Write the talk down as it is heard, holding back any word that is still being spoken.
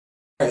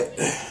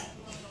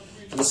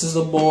this is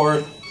the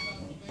board.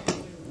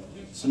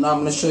 So now I'm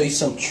going to show you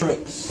some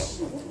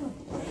tricks.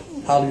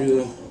 How to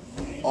do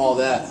all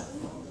that.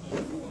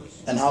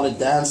 And how to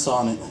dance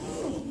on it.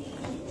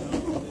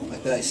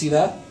 Like that. You see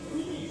that?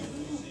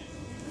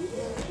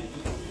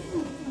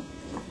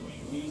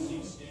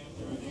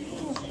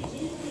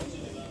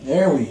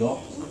 There we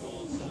go.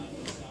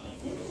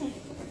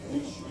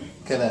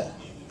 Look at that.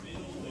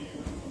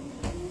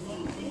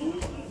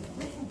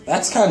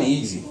 That's kind of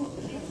easy.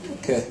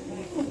 Okay.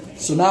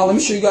 So now let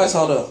me show you guys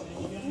how to.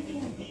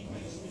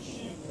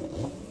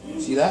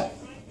 See that?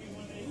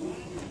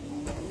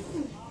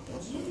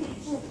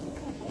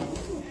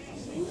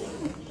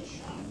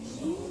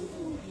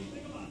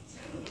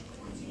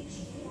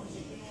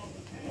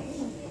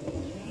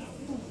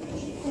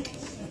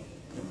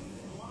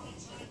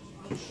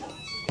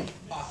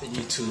 Pop in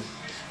YouTube.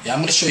 Yeah, I'm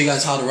going to show you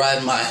guys how to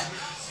ride my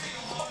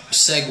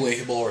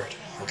Segway board.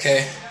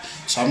 Okay?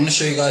 So I'm going to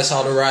show you guys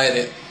how to ride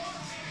it.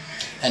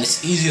 And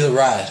it's easy to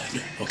ride.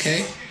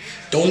 Okay?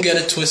 Don't get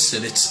it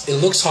twisted.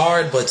 It looks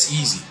hard, but it's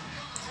easy.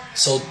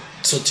 So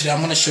today I'm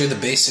going to show you the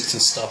basics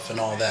and stuff and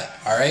all that.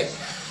 Alright?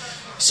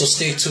 So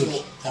stay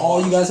tuned.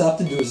 All you guys have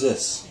to do is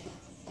this.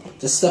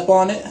 Just step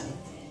on it.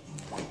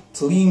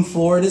 To lean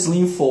forward is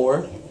lean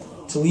forward.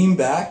 To lean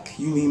back,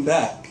 you lean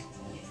back.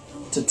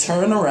 To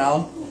turn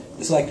around,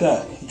 it's like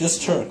that. You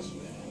just turn.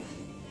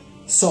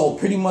 So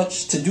pretty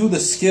much to do the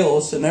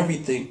skills and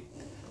everything,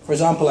 for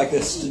example like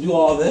this, to do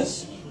all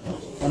this,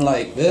 and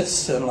like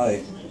this, and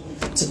like,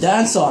 to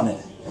dance on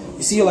it.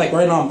 You see like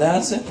right now I'm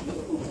dancing?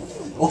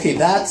 Okay,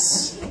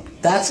 that's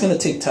gonna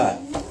take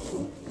time.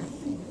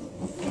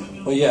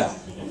 But yeah.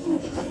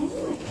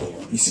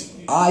 You see,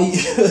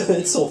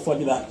 it's so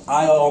funny that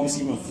I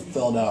almost even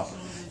fell down.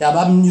 Yeah, but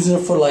I've been using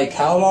it for like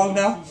how long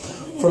now?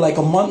 For like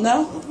a month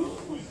now?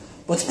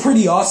 But it's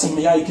pretty awesome.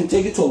 Yeah, you can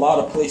take it to a lot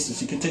of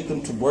places. You can take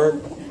them to work,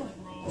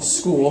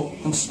 school,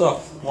 and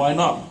stuff. Why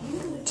not?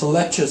 To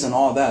lectures and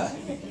all that.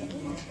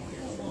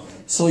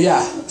 So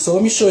yeah, so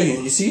let me show you.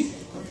 You see?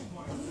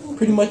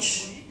 Pretty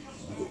much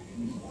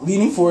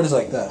leaning forward is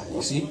like that.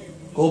 You see?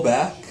 Go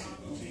back,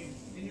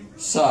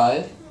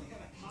 side.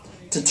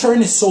 To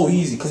turn is so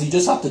easy because you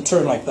just have to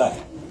turn like that.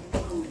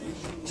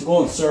 To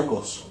go in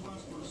circles.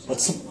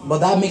 But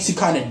that makes you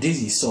kind of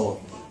dizzy, so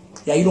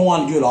yeah, you don't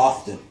want to do it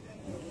often.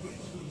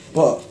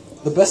 But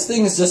the best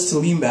thing is just to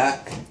lean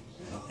back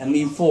and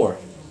lean forward.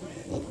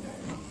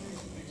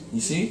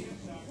 You see?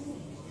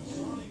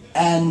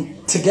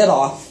 And to get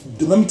off,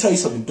 let me tell you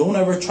something. Don't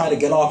ever try to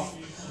get off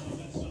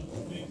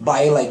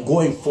by like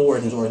going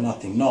forward or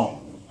nothing. No.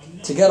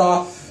 To get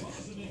off,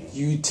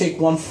 you take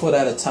one foot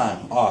at a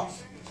time off.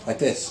 Like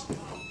this.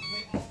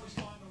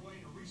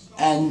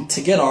 And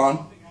to get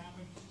on,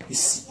 you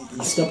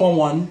step on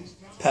one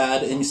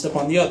pad and you step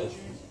on the other.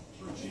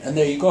 And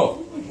there you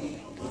go.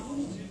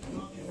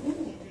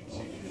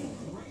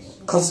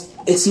 Because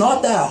it's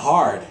not that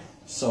hard.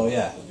 So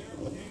yeah.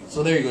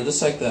 So there you go,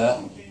 just like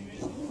that.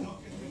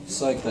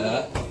 Just like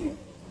that.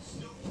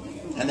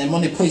 And then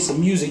when they play some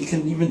music, you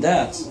can even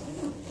dance.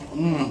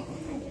 You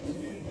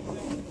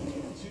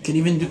can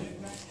even do...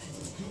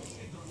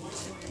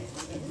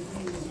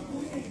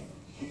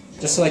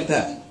 Just like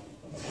that.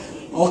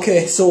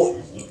 Okay,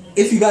 so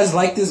if you guys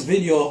like this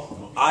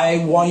video,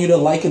 I want you to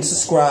like and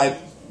subscribe.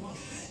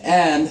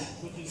 And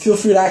feel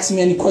free to ask me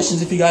any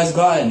questions if you guys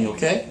got any,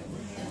 okay?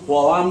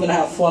 Well, I'm going to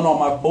have fun on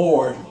my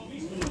board.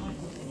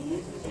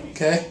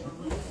 Okay?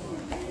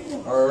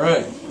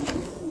 Alright.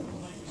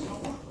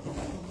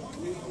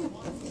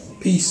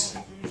 Peace.